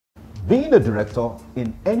Being a director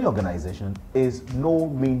in any organization is no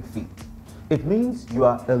mean feat. It means you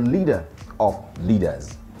are a leader of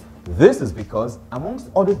leaders. This is because, amongst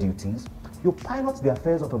other duties, you pilot the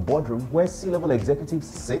affairs of a boardroom where C-level executives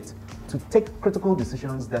sit to take critical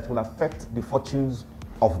decisions that will affect the fortunes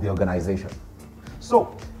of the organization.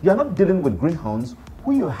 So, you are not dealing with greenhorns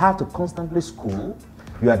who you have to constantly school.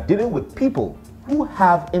 You are dealing with people who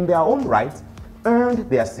have, in their own right, earned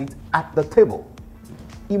their seat at the table.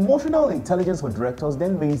 Emotional intelligence for directors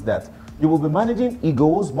then means that you will be managing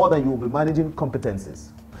egos more than you will be managing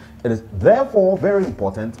competencies. It is therefore very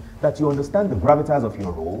important that you understand the gravitas of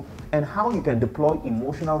your role and how you can deploy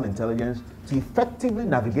emotional intelligence to effectively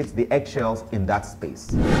navigate the eggshells in that space.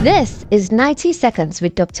 This is 90 Seconds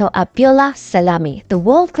with Dr. Abiola Salami, the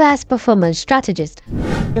world-class performance strategist.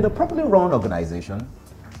 In a properly run organization,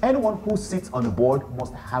 anyone who sits on a board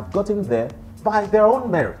must have gotten there by their own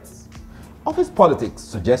merits. Office politics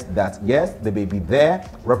suggest that yes, they may be there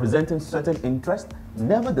representing certain interests.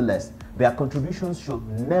 Nevertheless, their contributions should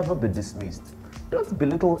never be dismissed. Don't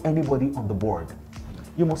belittle anybody on the board.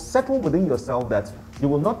 You must settle within yourself that you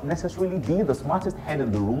will not necessarily be the smartest head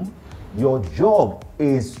in the room. Your job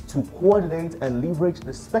is to coordinate and leverage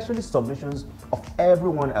the specialist submissions of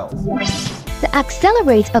everyone else. To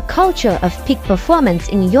accelerate a culture of peak performance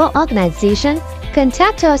in your organization,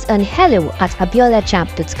 contact us on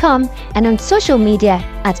hello@abiolachamp.com and on social media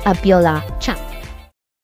 @abiolachamp.